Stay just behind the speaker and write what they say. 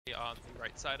on the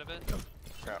right side of it.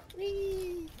 Crap.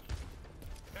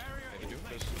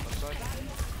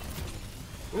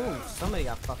 Ooh, somebody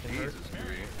got fucking hurt.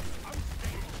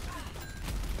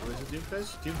 Where's the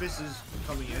Doomfist? Doomfist is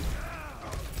coming in.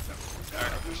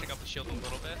 Alright, I'm pushing up the shield a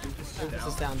little bit. Doomfist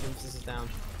is down, Doomfist is down.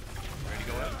 Ready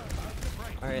to go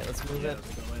in? Alright, let's move it.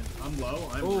 I'm low.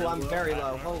 Ooh, I'm very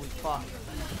low. Holy fuck.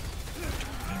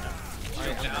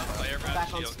 Shield down, play around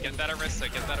back on shield. screen. Get that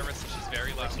Orisa, she's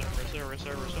very low.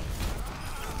 Rissa.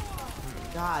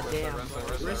 God damn.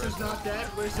 Rissa's not dead.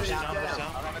 Rissa's Down, dead. I don't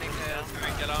have any kills. Can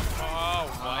we get on? Oh,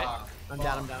 what? I'm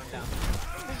down, I'm down, I'm down.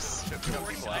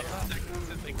 45 seconds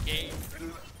in the game.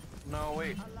 No,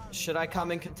 wait. Should I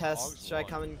come and contest? Should I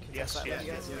come and contest that with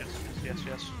you guys?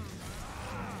 Yes.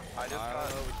 I just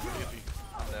got.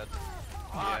 I'm dead.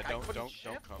 Yeah, don't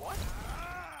come.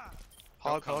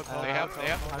 Hog. They have the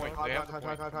point. They have the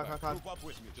Hog.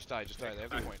 point. Just die. They have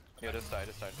the point. Yeah, just died.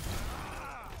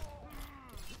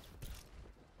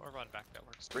 Or run back, that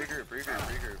works. Regroup.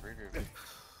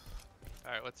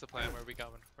 Alright, what's the plan? Where are we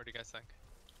going? Where do you guys think?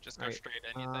 Just go Alright, straight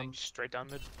in, you think? Straight down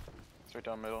mid. Straight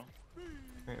down middle.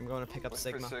 Alright, I'm going to pick up Look for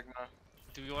Sigma. Sigma.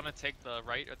 Do we want to take the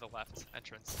right or the left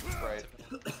entrance? Right.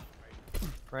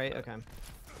 Right, okay. Alright,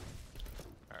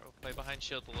 we'll play behind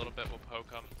shield a little bit, we'll poke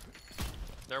them.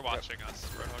 They're watching us.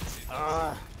 Roadhog sees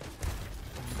us.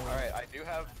 Alright, I do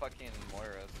have fucking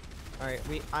Moira's. Alright,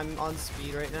 I'm on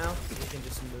speed right now, so we can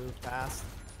just move fast.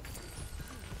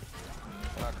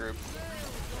 Not group.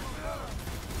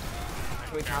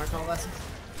 Can we counter convalescence?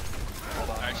 Hold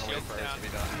on, Alright, I'll wait shield's for it down. to be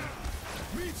done.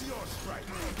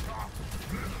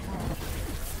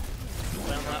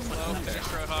 Oh, finish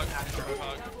Roadhog.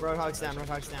 Roadhog's down.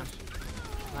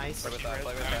 Nice. Play with that.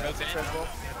 Triple.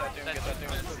 Get that doom.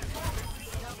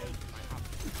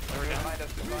 Behind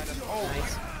us.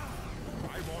 Nice.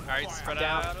 Alright, spread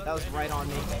Down. out. That was right on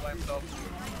me. All by himself.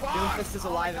 Doomfist is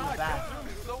alive in the back.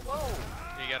 So low.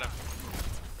 You get him.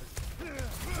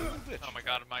 Oh my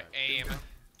god, my aim.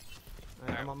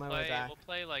 Alright, I'm on my way back. We'll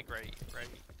play like right.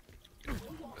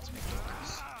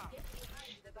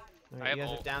 Alright, you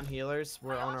guys are down healers.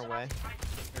 We're on our way.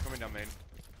 They're coming down main.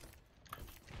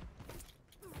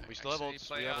 We still have Actually, ults.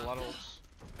 play We have a on. lot of ults.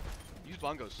 Use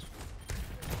bongos.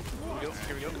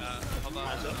 Here we go. Hold on.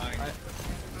 Alright.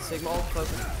 Sigma ult,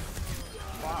 focus.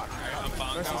 Alright, I'm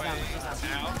bongoing. Versus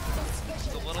down. Now.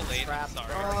 It's a little late, Crap. I'm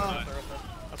sorry. Oh.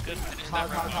 but That's good. finish Hog.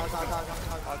 that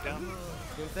Roadhog. Hog down.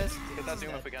 Doomfist. Get that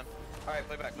doom up again. Alright,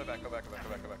 play back. Go back.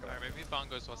 Alright, maybe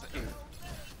bongos wasn't. No.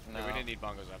 Yeah, we didn't need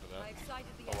bongos after that.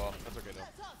 Oh well. That's okay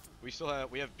though.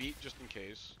 We have beat just in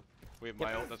case. We have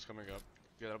my ult that's coming up.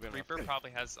 Yeah, that'll be enough. Reaper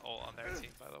probably has ult on their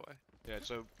team, by the way. Yeah,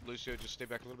 so Lucio, just stay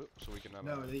back a little bit so we can.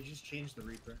 No, they just changed the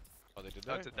Reaper. Oh, they did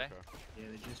Oh, that. did they? Okay. Yeah,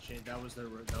 they just changed. That was their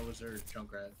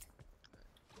Junkrat.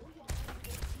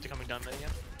 They're coming down mid again.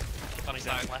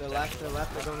 Upside. They're left. They're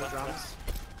going to drums.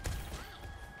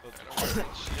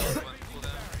 Shield went full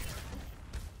down.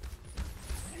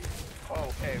 Oh,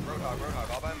 okay. Roadhog,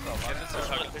 all by himself. Get this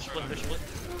Roadhog, get this Split. Roadhog.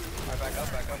 Alright,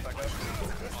 back up.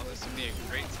 Oh, this would be a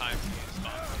great time to use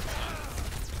bongos.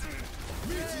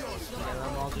 Yeah,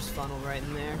 I'm all just funneled right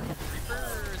in there.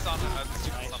 Reaper's on the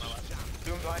Super's on the left.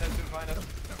 Doom's behind us.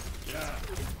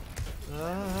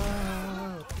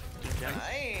 Oh.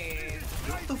 Nice.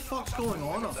 What the fuck's going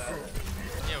on up there?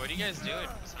 Yeah, what are you guys doing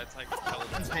besides like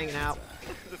intelligence? Just hanging out.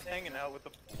 Just hanging out with the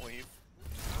boys.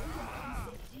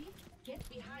 Get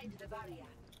behind the barrier.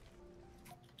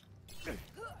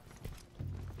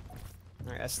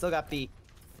 Alright, I still got beat.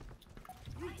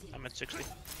 I'm at 60.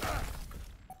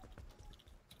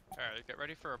 Alright, get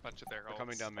ready for a bunch of their They're ults.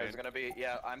 coming down main. It's gonna be,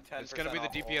 yeah, I'm 10%. It's gonna be the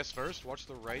off DPS first. Watch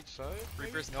the right side.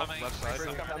 Reaper's Nope, coming. left side.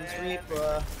 Reaper's coming. Comes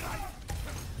Reaper.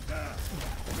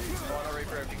 Go on a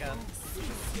Reaper if you can.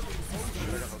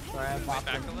 Sorry, I Wait popped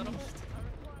back him. a little.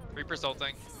 Reaper's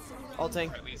ulting, Ulting.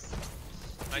 or at least.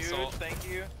 Nice Huge, ult. thank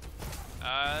you. Go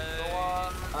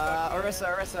Uh, on. Orisa.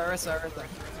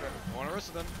 One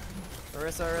Orisa then.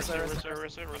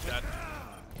 Orisa. dead.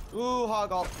 Ooh,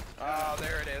 hog ult. Oh,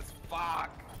 there it is. Fuck.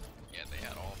 Yeah, they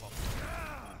had all of them.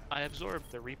 I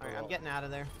absorbed the Reaper. Alright, I'm getting out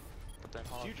of there. But then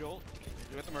Hog. Huge ult.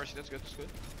 You got the Mercy. That's good.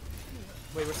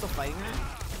 Wait, we're still fighting that?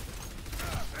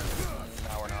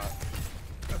 No, we're not.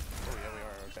 Oh, yeah, we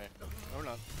are. Okay. No, we're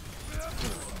not.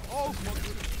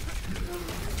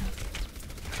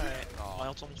 Alright, my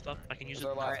ult's almost up. I can use This is it.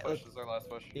 our last Alright, push. This is our last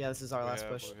push. Yeah, this is our last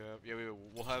push.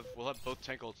 We'll have both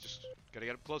tank ults. Just gotta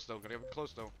get up close though.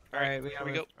 Alright, we Here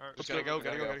we go. Alright, Let's go. Let's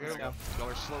go. Y'all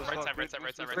are slow as Right fuck. side,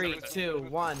 right side. 3, 2,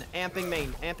 1. Amping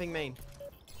main.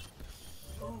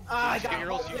 Ah, I got Get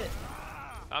your ult. ulted.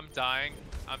 I'm dying.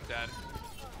 I'm dead.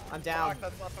 I'm down. Fuck,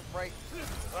 that's not the right.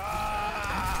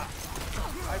 Ah!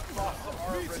 I lost the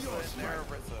Arisa and their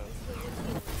Arisa.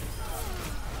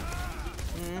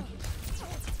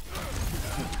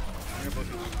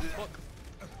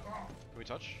 Can we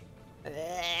touch? No.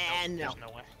 There's no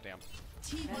way. Damn.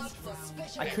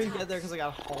 I couldn't get there because I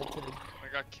got halted.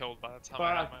 I got killed by the time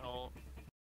I had my ult.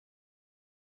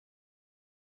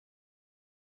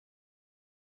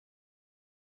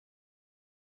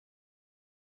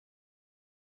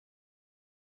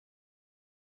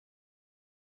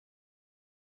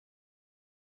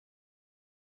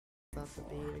 That's the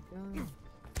beta gun.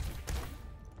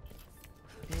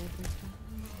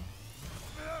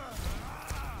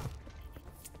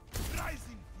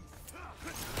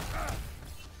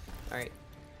 Alright,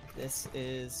 this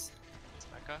is It's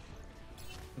Mecca.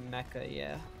 Mecca,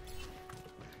 yeah. It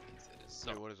is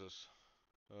so Wait, what is this?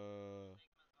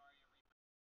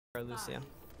 Or Lucio.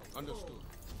 Understood.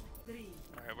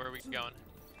 Alright, where are we going?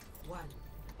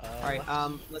 Alright,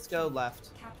 let's go left.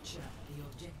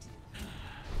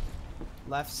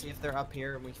 Left, see if they're up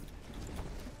here, and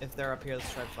if they're up here,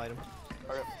 let's try to fight them.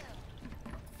 Okay.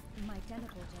 My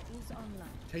teleporter is online.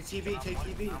 Take TV, take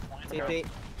TV. TP.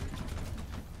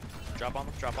 Drop on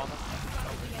them, drop on them.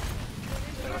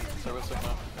 Service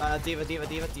Sigma. Diva,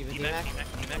 D-Mac.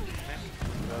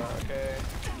 Okay.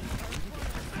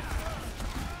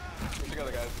 Get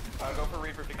together, guys. Go for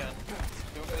Reaper if you can.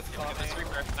 Do this, This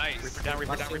Reaper, nice. Reaper down,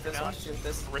 Reaper down, Reaper down. Watch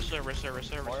this. Rissa. Alright, Mercy.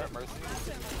 Mercy's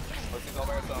all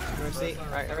by herself. Mercy.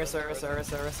 Alright, Arisa.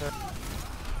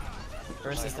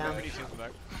 Arisa's down. We need to come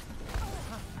back.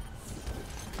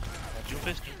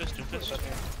 Doomfist.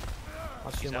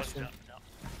 Watch He's Doom, out, watch Doom.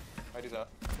 I do that.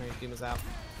 Alright, Doom is out.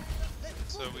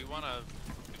 So we wanna,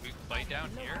 do we fight down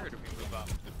here or do we move up?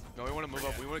 No, we want to move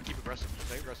up. We want to keep aggressive.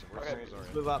 Stay aggressive. We're Okay.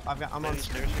 alright. Move up. I'm on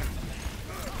stairs.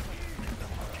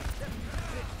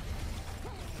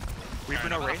 Reaper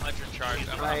no raid.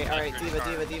 Alright,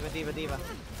 Diva.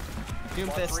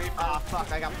 Doomfist. Ah,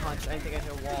 fuck, I got punched. I didn't think I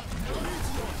hit a wall.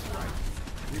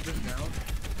 Reaper's down.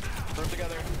 Group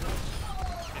together.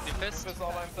 Doomfist? Doomfist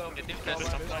all by himself.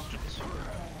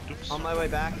 Doomfist. On my way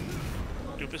back.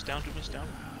 Doomfist down.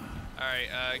 Alright,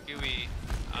 Gooey,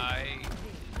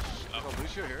 Oh,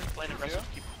 Lucio here. Playing aggressive.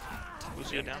 Keep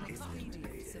Lucio down. Alright,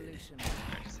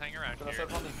 just hang around Should I here.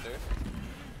 start on this stairs?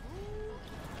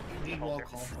 Need wall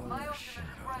call for I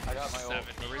got my ult.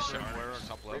 70, Reaper sure. where on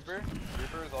top left.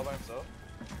 Reaper is all by himself.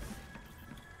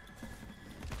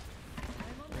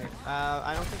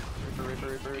 I don't think.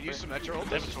 Reaper. Can you use some extra ult?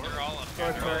 They're all up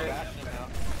here.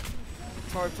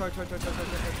 Torb, Torb. Bashing now. Torb.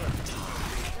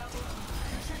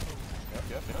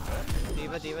 Yep.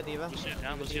 Diva. Lucio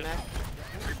down, Lucio. D-Mac.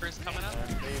 Reaper's coming up.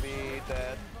 Baby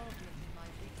dead.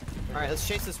 Alright, let's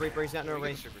chase this Reaper. He's got no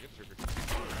range.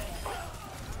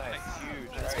 Nice.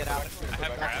 Huge. Let's Alright, get out. go I have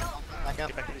back. grab. Back up.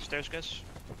 Get back to the stairs, guys.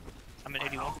 I'm at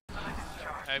 81. I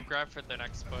have grab for the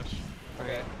next push.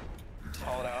 Okay.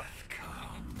 Call it out.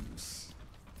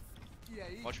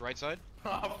 Watch right side.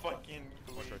 Oh, fucking.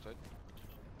 Watch right side.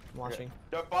 I'm watching.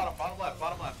 Yo, bottom left,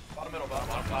 bottom middle,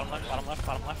 Bottom left.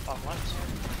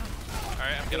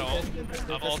 Alright, I'm gonna ult.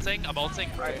 I'm ulting.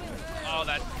 Right. Oh,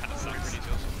 that kinda sucks.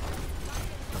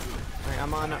 Alright,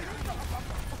 I'm on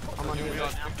here.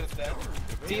 Doomfist dead.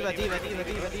 Diva. So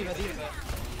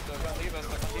got Diva.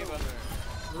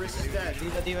 Marissa's dead.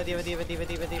 Diva.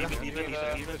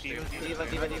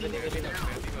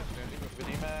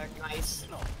 D-Mac. Nice.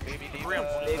 Baby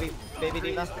Diva. Baby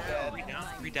Diva. Dead.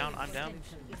 Read down, I'm down.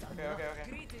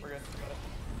 Okay. We're good.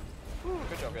 Woo,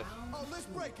 good job, guys.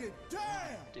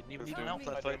 Didn't even need an ult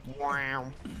that fight.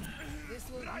 Wow.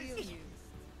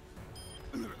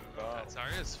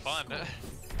 Zarya's fun.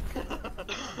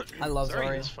 I love Sorry,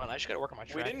 Zarya. it's fun. I just gotta work on my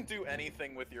We track. didn't do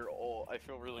anything with your ult. I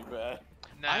feel really bad.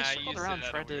 Nah, I you circled used around it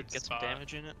at tried a to weird get some spot.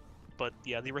 damage in it, but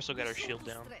yeah, the Aristo got our shield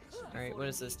down. Alright, what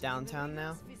is this? Downtown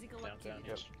now? Downtown,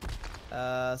 yes.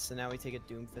 So now we take a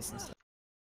Doomfist instead.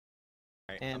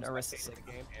 And Arista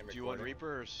Sigma. Do you want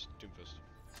Reaper or Doomfist?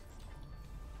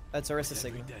 That's Arista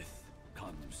Sigma.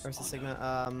 Arista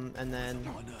Sigma, and then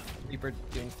Reaper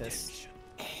Doomfist.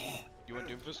 You want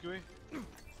Doomfist, Gooey?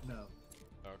 No.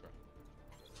 Oh, okay.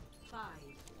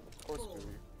 Of course,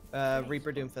 Gooey.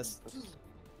 Reaper Doomfist.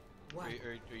 Are you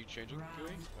changing,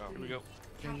 Gooey? Oh, Here we go.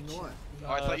 Okay, you know what?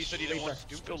 Oh, I thought you said you didn't want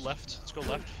Let's Doomfist. go left. Let's go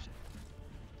left.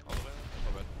 All the way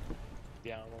Oh, bad.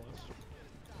 Yeah, I'm on left.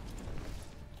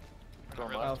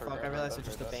 Going Oh left, fuck, I realized I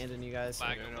just abandoned you guys.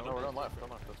 Flag a No, little No, we're bit. on left.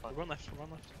 That's fine. We're on left. We're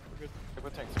good. Hey,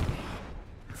 what tanks?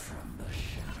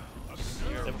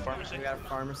 They have a pharmacy. We got a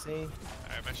pharmacy.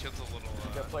 Alright, my shield's a little,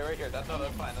 Yeah, play right here. That's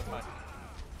fine.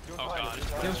 Oh god.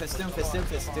 Doomfist, Doomfist,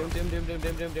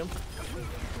 Doomfist. Doom.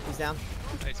 He's down.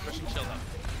 Nice, pushing shield up.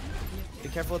 Be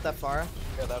careful with that Pharah.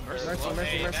 Yeah, that Mercy, first. mercy,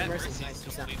 Hey, mercy, that mercy. Mercy's Nice,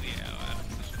 he's down. completely out of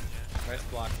position, yeah. Nice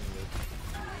blocking,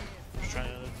 Luke. Just trying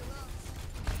to.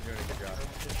 You're doing a good job.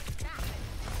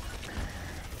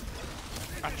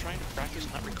 I'm trying to practice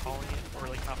not recalling it or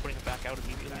like not putting it back out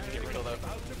immediately to get rid of that.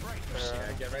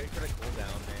 Yeah, get ready for the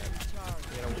cooldown, man.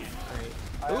 You gotta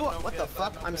wait. Ooh, what the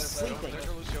fuck? I'm sleeping. There's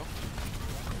our Lucio.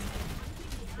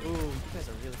 Ooh, you guys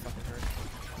are really fucking hurt.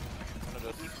 I'm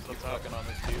gonna just keep tucking on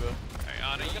this diva. Alright,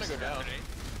 Ana, He's you gonna go down.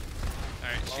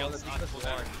 Alright, shield's not full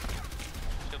down.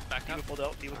 Shield's back up. Diva pulled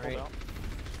out. Diva pulled Alright.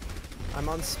 out. I'm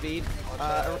on speed.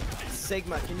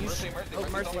 Sigma, can you? Mercy, mercy, Oh,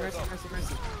 mercy,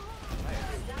 mercy.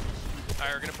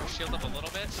 Alright, we're gonna push shield up a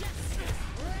little bit.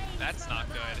 That's not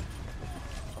good.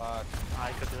 Fuck.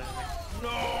 I could do anything. No!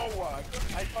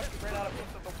 I fucking ran out of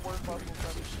picks at the worst possible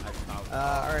time.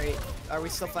 Alright. Are we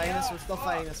still fighting this? We're still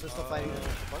fighting this.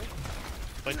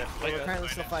 Fight that. Fight We're that. currently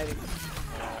still fighting.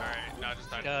 Alright, now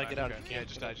just die. Get out. Okay. Yeah,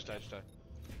 just die.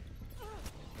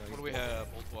 What do we have?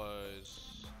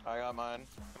 Ult-wise. I got mine.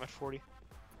 I'm at 40.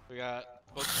 We got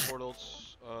both support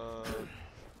ults.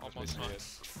 Almost basically done.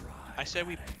 it. I said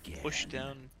we push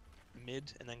down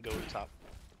mid and then go to top.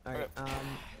 Alright,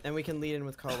 and we can lead in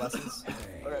with Carl Lessons.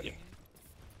 Okay. Yep.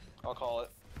 I'll call it.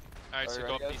 Alright, so Are you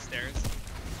go up ready, these guys? stairs.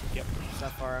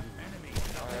 That Pharah.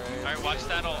 Alright. Alright, watch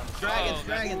that ult. Dragons, Oh,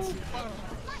 dragons!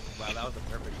 Wow, that was a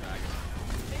perfect dragon.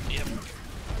 Yep.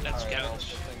 That's Alright, counts.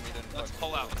 good thing we didn't Let's fucking-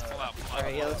 pull out.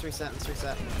 Alright, yeah, let's reset.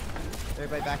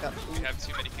 Everybody back up. We have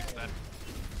too many people dead.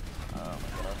 Oh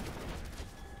my god.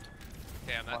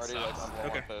 Damn, that Marty, like, sucks. I'm low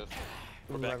Okay. on toast.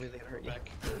 Ooh, back. I really hurt you.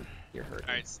 You're hurt.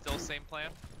 Alright, still same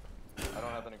plan? I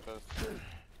don't have any toast.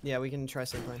 Yeah, we can try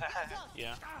same plan.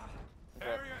 Yeah. Okay.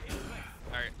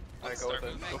 Alright, let's go start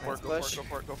with it. moving. Go for it. Go Push.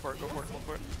 for it. Go for it. Go for it. Go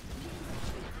for it.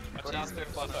 Watch Go these. downstairs,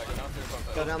 plus back. Go downstairs, plus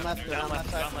back. Go down left, Down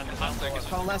left. Down left. Hanzo, get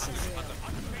Carl Lessons.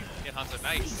 Get Hanzo,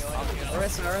 nice.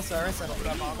 Arissa. We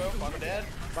got Mongo. Mongo dead.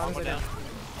 Bombs are down.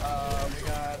 We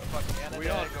got fucking Anna We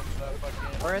dead. all- Go for the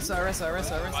fucking...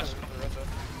 Arissa. Watch.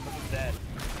 This is dead.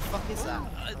 Fuck is that?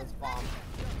 That was bomb.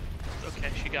 Okay,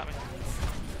 she got me.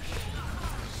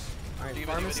 Alright,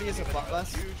 Diva, pharmacy is a Diva, butt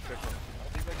less. Huge pickle.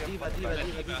 Diva.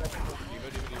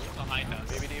 Behind us.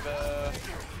 Baby Diva.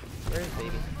 Where's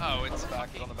baby? Oh, it's On the back,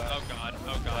 fucking. on the back.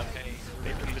 Oh god. Hey.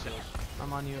 Baby Diva's down.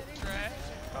 I'm on you. Trash.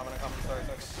 Coming, sorry.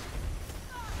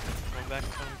 Coming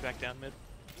back down mid.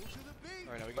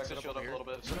 Alright, now we can Back set the up shield over up a here. little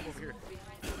bit. Let's set up over here.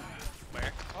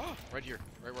 Where? Oh, right here.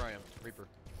 Right where I am. Reaper.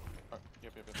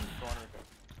 Yep. Go on,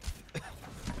 Rico.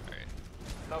 Alright.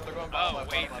 No, they're going bottom Oh,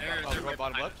 left, wait, bottom they're- left, Oh, they're we're going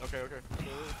bottom behind. left? Okay.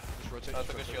 Just rotate. That's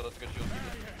a good shield.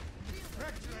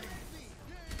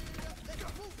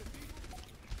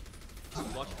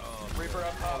 Reaper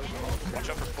up top. Watch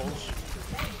out for pulls.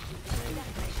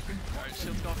 Alright,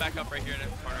 shield's going back up right here in the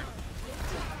corner.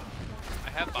 I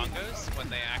have bongos when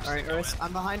they actually Alright, go Arissa.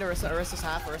 I'm behind Arissa. Arissa's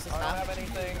half. I don't have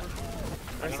anything.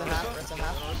 Arissa half. I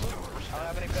don't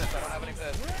have any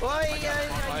piss. Oi, I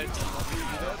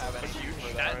don't have any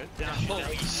for that. in. That,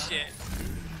 holy shit.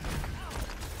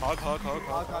 Hog.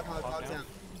 Hog down.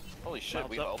 Holy shit,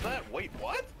 we held that? Wait,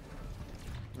 what?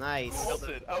 Nice. Held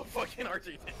it. Oh, fucking RG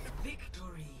did.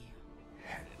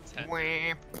 Intense.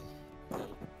 Wah.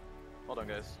 Hold on,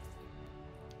 guys.